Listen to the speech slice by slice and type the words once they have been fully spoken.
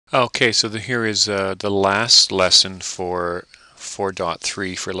Okay, so here is the last lesson for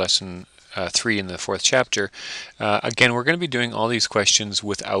 4.3 for lesson 3 in the fourth chapter. Again, we're going to be doing all these questions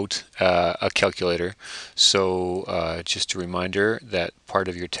without a calculator. So just a reminder that part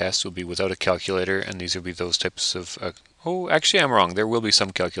of your test will be without a calculator, and these will be those types of oh, actually, I'm wrong. There will be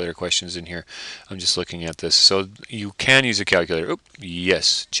some calculator questions in here. I'm just looking at this. So you can use a calculator. Oop,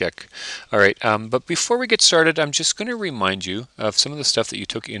 yes, check. All right, but before we get started, I'm just going to remind you of some of the stuff that you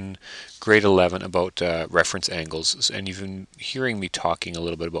took in grade 11 about reference angles. And you've been hearing me talking a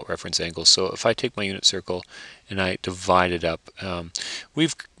little bit about reference angles. So if I take my unit circle and I divide it up,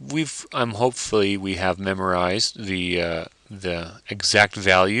 hopefully we have memorized the exact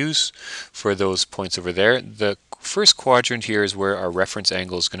values for those points over there. The first quadrant here is where our reference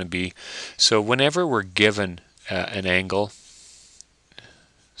angle is going to be. So whenever we're given an angle,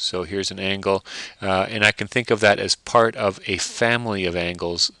 so here's an angle, and I can think of that as part of a family of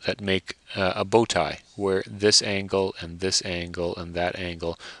angles that make a bow tie, where this angle and this angle and that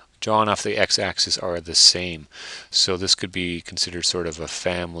angle drawn off the x-axis are the same. So this could be considered sort of a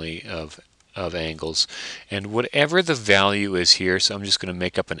family of angles, and whatever the value is here, so I'm just going to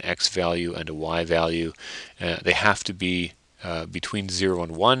make up an x value and a y value. They have to be between 0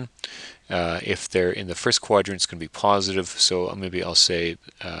 and 1. If they're in the first quadrant, it's going to be positive, so maybe I'll say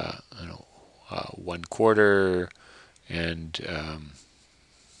 1/4 and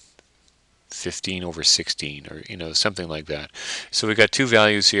 15 over 16, or something like that. So we've got two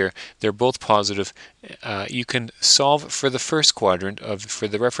values here. They're both positive. You can solve for the first quadrant for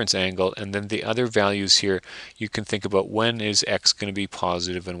the reference angle, and then the other values here, you can think about when is x going to be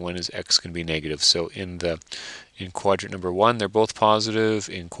positive and when is x going to be negative. So in quadrant number 1, they're both positive.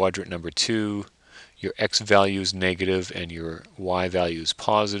 In quadrant number 2, your x value is negative and your y value is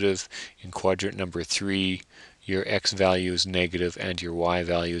positive. In quadrant number 3, your x value is negative and your y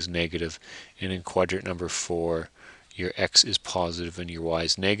value is negative. And in quadrant number 4, your x is positive and your y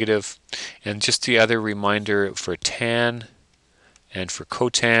is negative. And just the other reminder for tan and for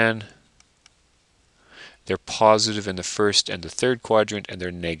cotan, they're positive in the first and the third quadrant, and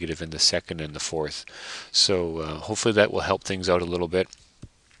they're negative in the second and the fourth. So hopefully that will help things out a little bit.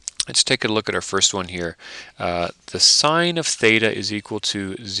 Let's take a look at our first one here. The sine of theta is equal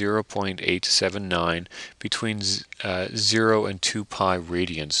to 0.879 between 0 and 2 pi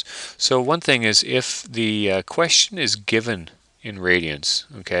radians. So one thing is, if the question is given in radians,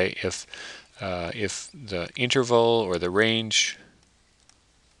 okay, if the interval or the range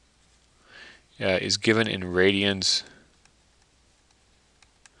is given in radians,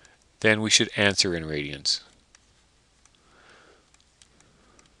 then we should answer in radians.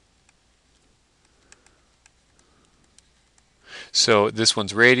 So this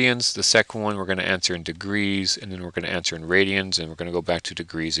one's radians, the second one we're going to answer in degrees, and then we're going to answer in radians, and we're going to go back to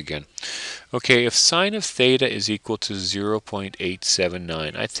degrees again. Okay, if sine of theta is equal to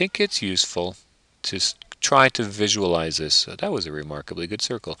 0.879, I think it's useful to try to visualize this. That was a remarkably good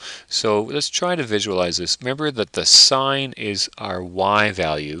circle. So let's try to visualize this. Remember that the sine is our y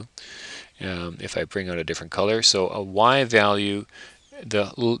value. If I bring out a different color, so a y value,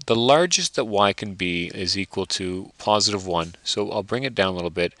 the largest that y can be is equal to +1. So I'll bring it down a little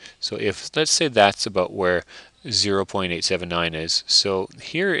bit. So if, let's say that's about where 0.879 is. So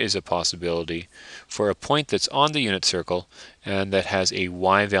here is a possibility for a point that's on the unit circle and that has a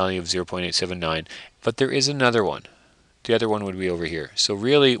y value of 0.879, but there is another one. The other one would be over here. So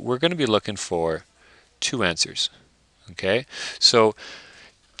really we're going to be looking for two answers. Okay, so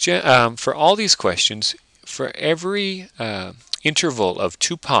for all these questions, for every interval of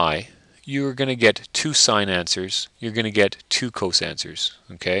 2 pi, you're going to get two sine answers. You're going to get two cos answers,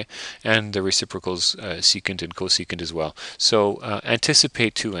 okay? And the reciprocals, secant and cosecant as well. So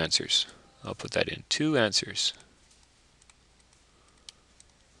anticipate two answers. I'll put that in, two answers.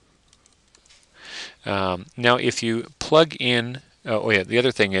 Now if you plug in, oh yeah, the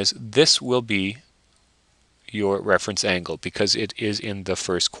other thing is this will be your reference angle because it is in the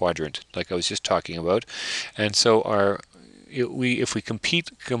first quadrant, like I was just talking about. And so if we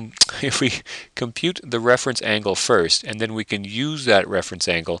compute the reference angle first, and then we can use that reference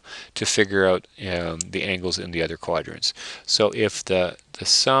angle to figure out the angles in the other quadrants. So if the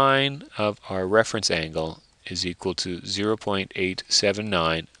sine of our reference angle is equal to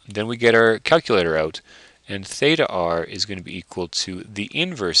 0.879, then we get our calculator out, and theta r is going to be equal to the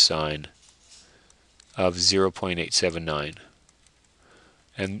inverse sine of 0.879.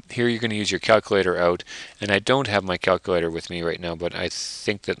 And here you're going to use your calculator out, and I don't have my calculator with me right now, but I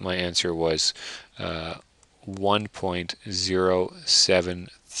think that my answer was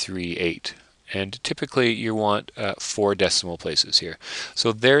 1.0738, And typically you want 4 decimal places here.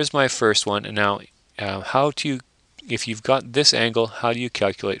 So there's my first one. And now if you've got this angle, how do you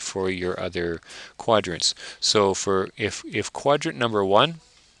calculate for your other quadrants? So if quadrant number 1,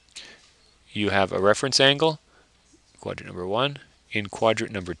 you have a reference angle, quadrant number 1, in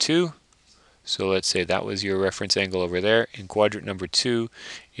quadrant number 2, so let's say that was your reference angle over there. In quadrant number 2,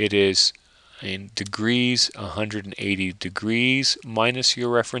 it is in degrees 180 degrees minus your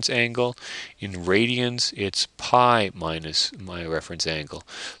reference angle. In radians, it's pi minus my reference angle.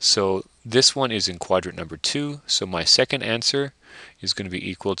 So this one is in quadrant number 2. So my second answer is going to be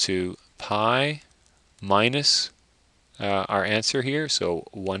equal to pi minus our answer here, so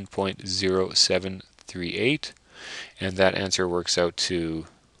 1.0738, and that answer works out to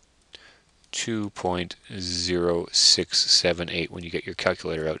 2.0678 when you get your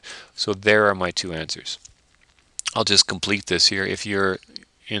calculator out. So there are my 2 answers. I'll just complete this here. If you're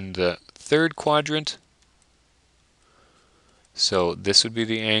in the third quadrant, so this would be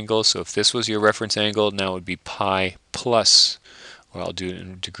the angle. So if this was your reference angle, now it would be pi plus, or I'll do it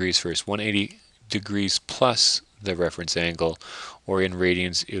in degrees first, 180 degrees plus the reference angle, or in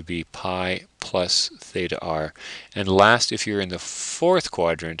radians it would be pi plus theta r. And last, if you're in the fourth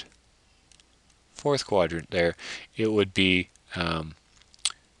quadrant there, it would be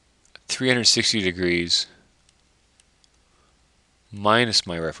 360 degrees minus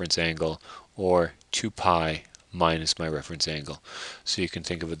my reference angle, or 2 pi minus my reference angle. So you can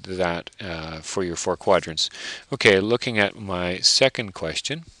think of that for your 4 quadrants. Okay, looking at my second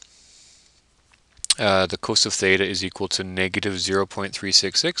question, the cos of theta is equal to negative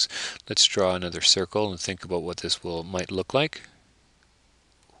 0.366. Let's draw another circle and think about what this might look like.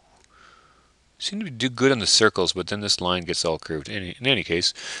 Seem to do good on the circles, but then this line gets all curved. In any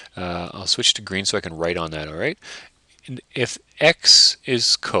case, I'll switch to green so I can write on that, all right? And if x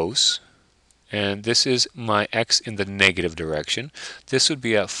is cos, and this is my x in the negative direction, this would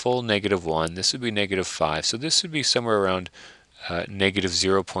be a full negative 1, this would be negative 5, so this would be somewhere around negative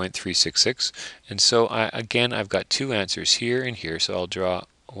 0.366. And so again, I've got 2 answers here and here, so I'll draw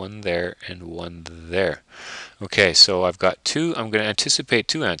one there and one there. Okay, so I've got 2, I'm going to anticipate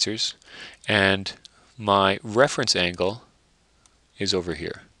 2 answers, and my reference angle is over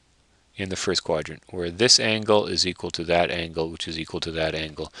here in the first quadrant, where this angle is equal to that angle, which is equal to that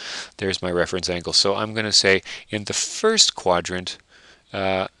angle. There's my reference angle. So I'm going to say in the first quadrant,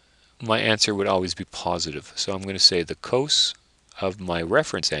 my answer would always be positive. So I'm going to say the cos of my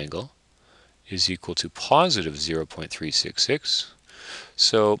reference angle is equal to positive 0.366.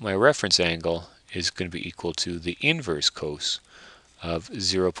 So my reference angle is going to be equal to the inverse cos of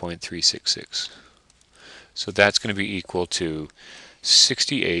 0.366. So that's going to be equal to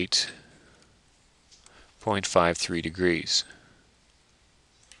 68.53 degrees.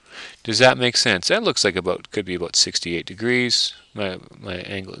 Does that make sense? That looks like could be about 68 degrees. My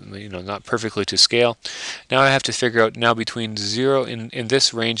angle, not perfectly to scale. Now I have to figure out between 0 in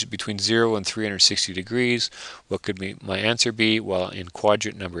this range between 0 and 360 degrees, what could my answer be? Well, in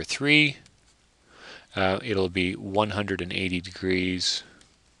quadrant number 3, it'll be 180 degrees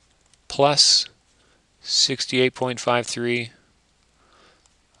plus 68.53.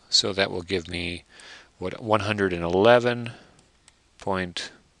 So that will give me what,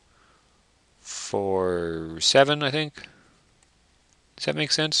 111.47, I think. Does that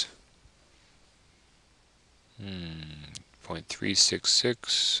make sense?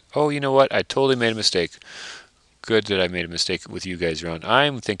 0.366. Oh, you know what? I totally made a mistake. Good that I made a mistake with you guys around.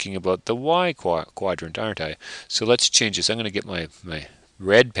 I'm thinking about the y quadrant, aren't I? So let's change this. I'm going to get my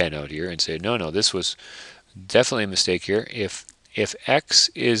red pen out here and say, no, this was definitely a mistake here. If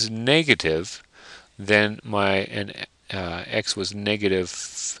x is negative, then x was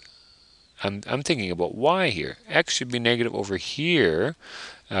negative. I'm thinking about y here. X should be negative over here,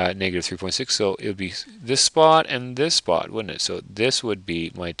 negative 3.6. So it would be this spot and this spot, wouldn't it? So this would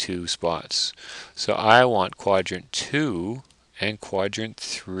be my 2 spots. So I want quadrant 2 and quadrant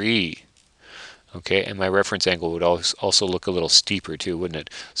 3. Okay, and my reference angle would also look a little steeper too, wouldn't it?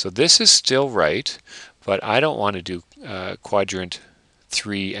 So this is still right, but I don't want to do quadrant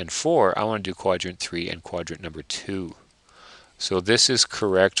 3 and 4. I want to do quadrant 3 and quadrant number 2. So this is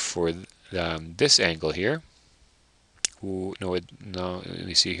correct for this angle here. Ooh, no, let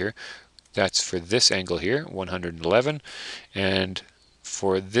me see here. That's for this angle here, 111. And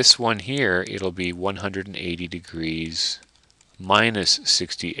for this one here, it'll be 180 degrees minus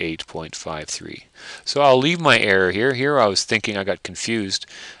 68.53. So I'll leave my error here. Here I was thinking, I got confused.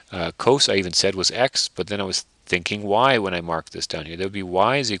 Cos, I even said, was x, but then I was thinking y when I mark this down here. That would be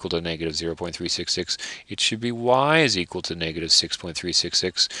y is equal to negative 0.366. It should be y is equal to negative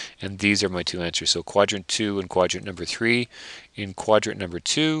 6.366. And these are my two answers. So quadrant 2 and quadrant number 3. In quadrant number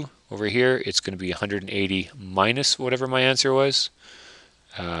 2, over here, it's going to be 180 minus whatever my answer was.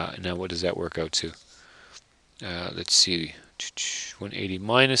 Now what does that work out to? Let's see. 180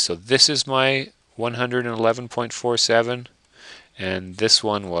 minus. So this is my 111.47. And this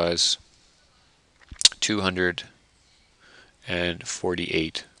one was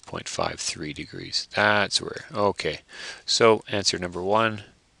 248.53 degrees. That's where. Okay. So answer number 1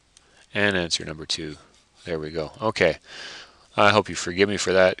 and answer number 2. There we go. Okay. I hope you forgive me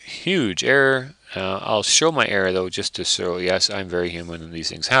for that huge error. I'll show my error though just to show, yes, I'm very human and these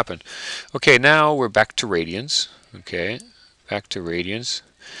things happen. Okay, now we're back to radians. Okay, back to radians.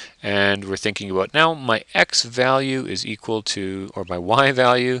 And we're thinking about now my x value is equal to, or my y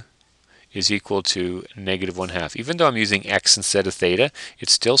value is equal to negative 1/2. Even though I'm using x instead of theta,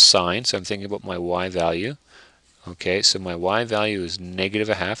 it's still sine, so I'm thinking about my y value. Okay, so my y value is negative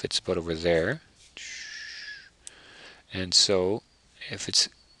 1/2. It's about over there. And so if it's,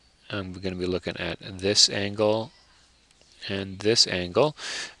 I'm going to be looking at this angle and this angle,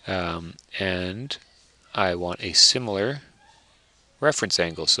 and I want a similar reference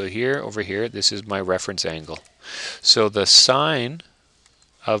angle. So here, over here, this is my reference angle. So the sine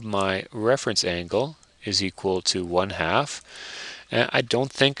of my reference angle is equal to 1/2. And I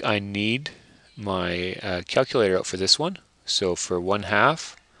don't think I need my calculator out for this one. So for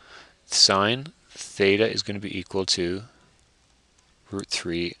 1/2, sine theta is going to be equal to root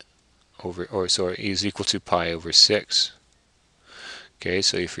 3 over, or sorry, is equal to pi over 6. Okay,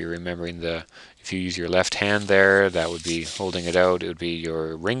 so if you're remembering if you use your left hand there, that would be holding it out. It would be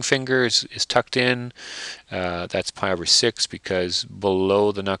your ring finger is tucked in. That's pi over 6 because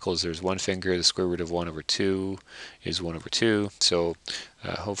below the knuckles there's one finger. The square root of 1 over 2 is 1 over 2. So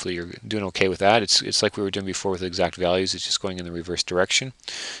hopefully you're doing okay with that. It's like we were doing before with exact values. It's just going in the reverse direction.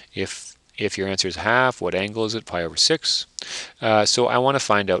 If your answer is 1/2, what angle is it? Pi over 6. So I want to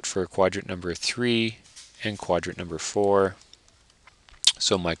find out for quadrant number 3 and quadrant number 4.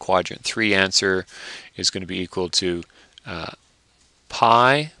 So my quadrant 3 answer is going to be equal to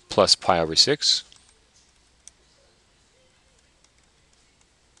pi plus pi over 6,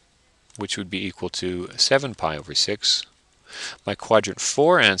 which would be equal to 7 pi over 6. My quadrant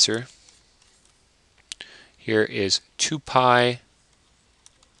 4 answer here is 2 pi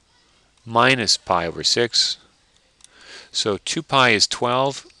minus pi over 6. So 2 pi is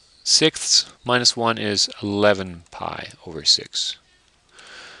 12 sixths minus 1 is 11 pi over 6.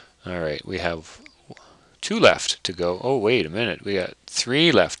 All right, we have 2 left to go. Oh, wait a minute. We got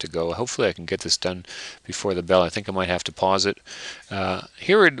 3 left to go. Hopefully I can get this done before the bell. I think I might have to pause it.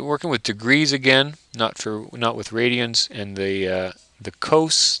 Here we're working with degrees again, not with radians. And the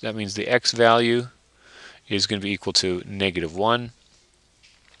cos, that means the x value, is going to be equal to negative 1.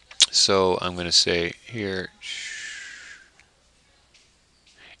 So I'm going to say here,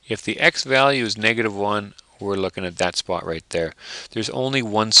 if the x value is negative 1, we're looking at that spot right there. There's only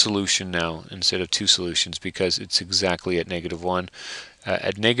one solution now instead of 2 solutions because it's exactly at negative 1.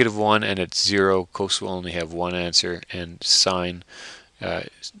 At negative 1 and at 0, cos will only have one answer, and sine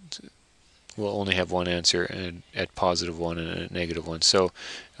will only have one answer, and at positive 1 and at negative 1. So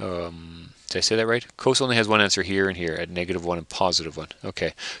did I say that right? Cos only has one answer here and here, at negative 1 and positive 1.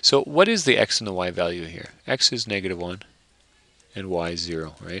 Okay, so what is the x and the y value here? X is negative 1. And y is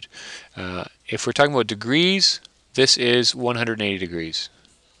 0, right? If we're talking about degrees, this is 180 degrees.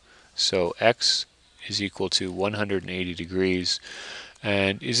 So x is equal to 180 degrees.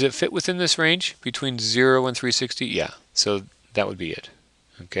 And does it fit within this range between 0 and 360? Yeah, so that would be it.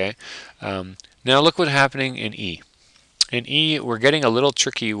 Okay. Now look what's happening in E. In E, we're getting a little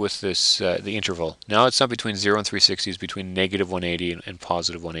tricky with this the interval. Now it's not between 0 and 360, it's between negative 180 and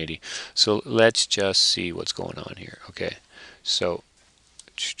positive 180. So let's just see what's going on here. Okay. So,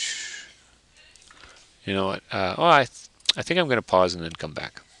 you know what? I think I'm going to pause and then come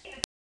back.